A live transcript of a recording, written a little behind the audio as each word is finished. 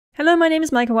Hello, my name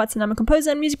is Micah Watson. I'm a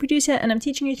composer and music producer, and I'm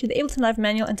teaching you through the Ableton Live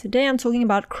manual, and today I'm talking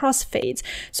about crossfades.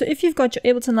 So if you've got your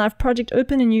Ableton Live project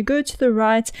open and you go to the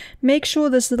right, make sure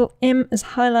this little M is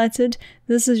highlighted.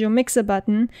 This is your mixer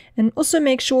button, and also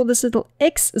make sure this little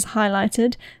X is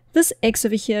highlighted. This X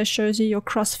over here shows you your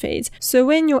crossfades. So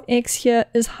when your X here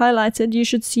is highlighted, you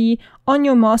should see on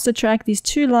your master track these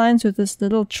two lines with this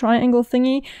little triangle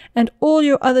thingy, and all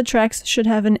your other tracks should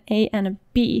have an A and a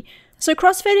B. So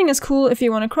crossfading is cool if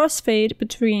you want to crossfade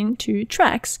between two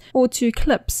tracks or two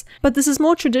clips, but this is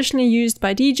more traditionally used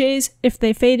by DJs if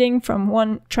they're fading from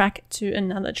one track to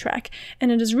another track,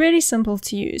 and it is really simple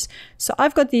to use. So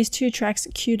I've got these two tracks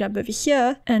queued up over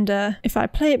here, and if I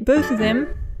play both of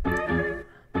them,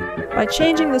 by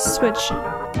changing the switch,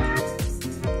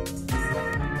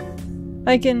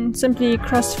 I can simply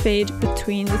crossfade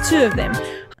between the two of them.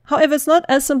 However, it's not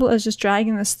as simple as just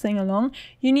dragging this thing along.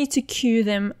 You need to cue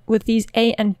them with these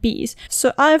A and Bs.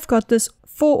 So I've got this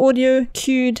 4 audio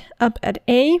queued up at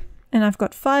A, and I've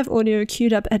got 5 audio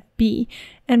queued up at B.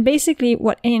 And basically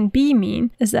what A and B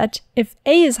mean is that if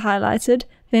A is highlighted,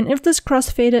 then if this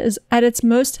crossfader is at its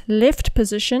most left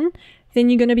position, then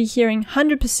you're going to be hearing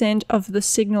 100% of the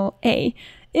signal A.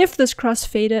 If this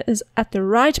crossfader is at the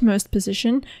rightmost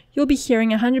position, you'll be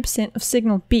hearing 100% of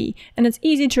signal B, and it's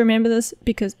easy to remember this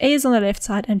because A is on the left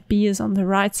side and B is on the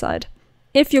right side.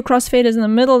 If your crossfader is in the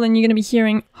middle, then you're going to be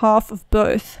hearing half of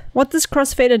both. What this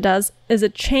crossfader does is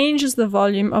it changes the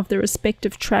volume of the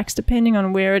respective tracks depending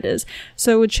on where it is.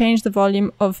 So it would change the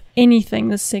volume of anything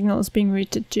the signal is being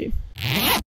routed to.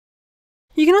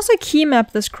 You can also key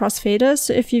map this crossfader.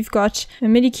 So if you've got a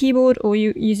Midi keyboard or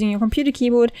you're using your computer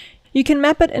keyboard, you can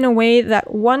map it in a way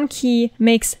that one key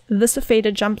makes this fader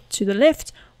jump to the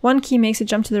left, one key makes it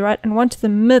jump to the right, and one to the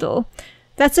middle.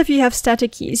 That's if you have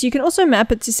static keys. You can also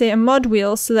map it to, say, a mod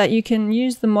wheel so that you can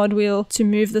use the mod wheel to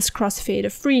move this crossfader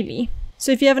freely.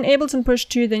 So if you have an Ableton Push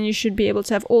 2, then you should be able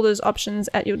to have all those options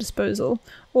at your disposal,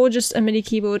 or just a Midi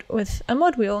keyboard with a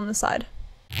mod wheel on the side.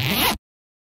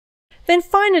 Then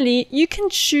finally, you can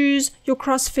choose your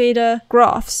crossfader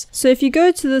graphs. So if you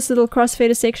go to this little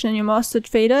crossfader section in your mastered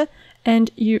fader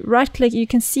and you right click, you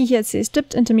can see here it says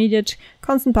dipped, intermediate,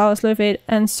 constant power, slow fade,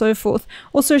 and so forth.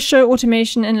 Also show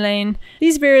automation in lane.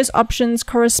 These various options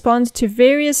correspond to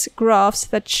various graphs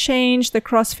that change the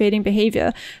crossfading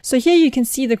behavior. So here you can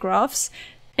see the graphs,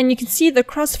 and you can see the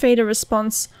crossfader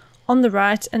response on the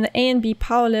right and the A and B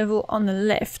power level on the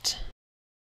left.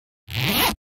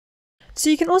 So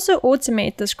you can also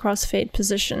automate this crossfade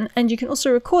position, and you can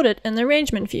also record it in the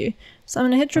arrangement view. So I'm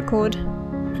going to hit record,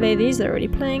 play these, they're already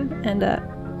playing, and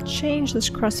change this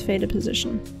crossfader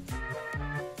position.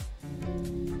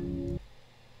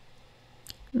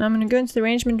 Now I'm going to go into the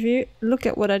arrangement view, look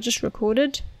at what I just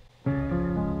recorded,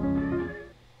 and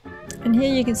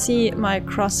here you can see my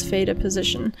crossfader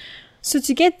position. So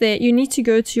to get there, you need to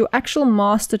go to your actual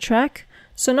master track.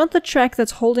 So not the track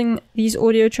that's holding these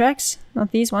audio tracks,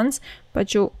 not these ones,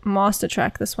 but your master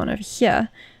track, this one over here.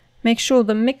 Make sure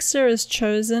the mixer is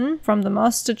chosen from the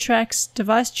master track's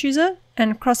device chooser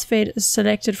and crossfade is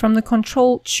selected from the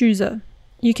control chooser.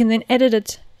 You can then edit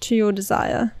it to your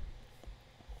desire.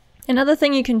 Another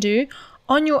thing you can do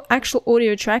on your actual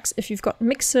audio tracks, if you've got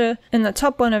mixer in the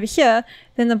top one over here,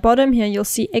 then the bottom here you'll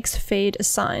see X fade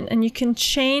assigned, and you can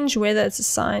change whether it's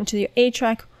assigned to your A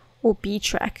track or B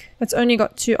track. It's only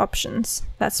got 2 options.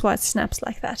 That's why it snaps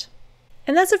like that.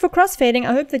 And that's it for crossfading.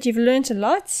 I hope that you've learned a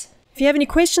lot. If you have any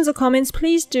questions or comments,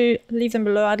 please do leave them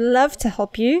below. I'd love to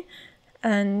help you,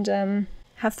 and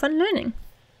have fun learning.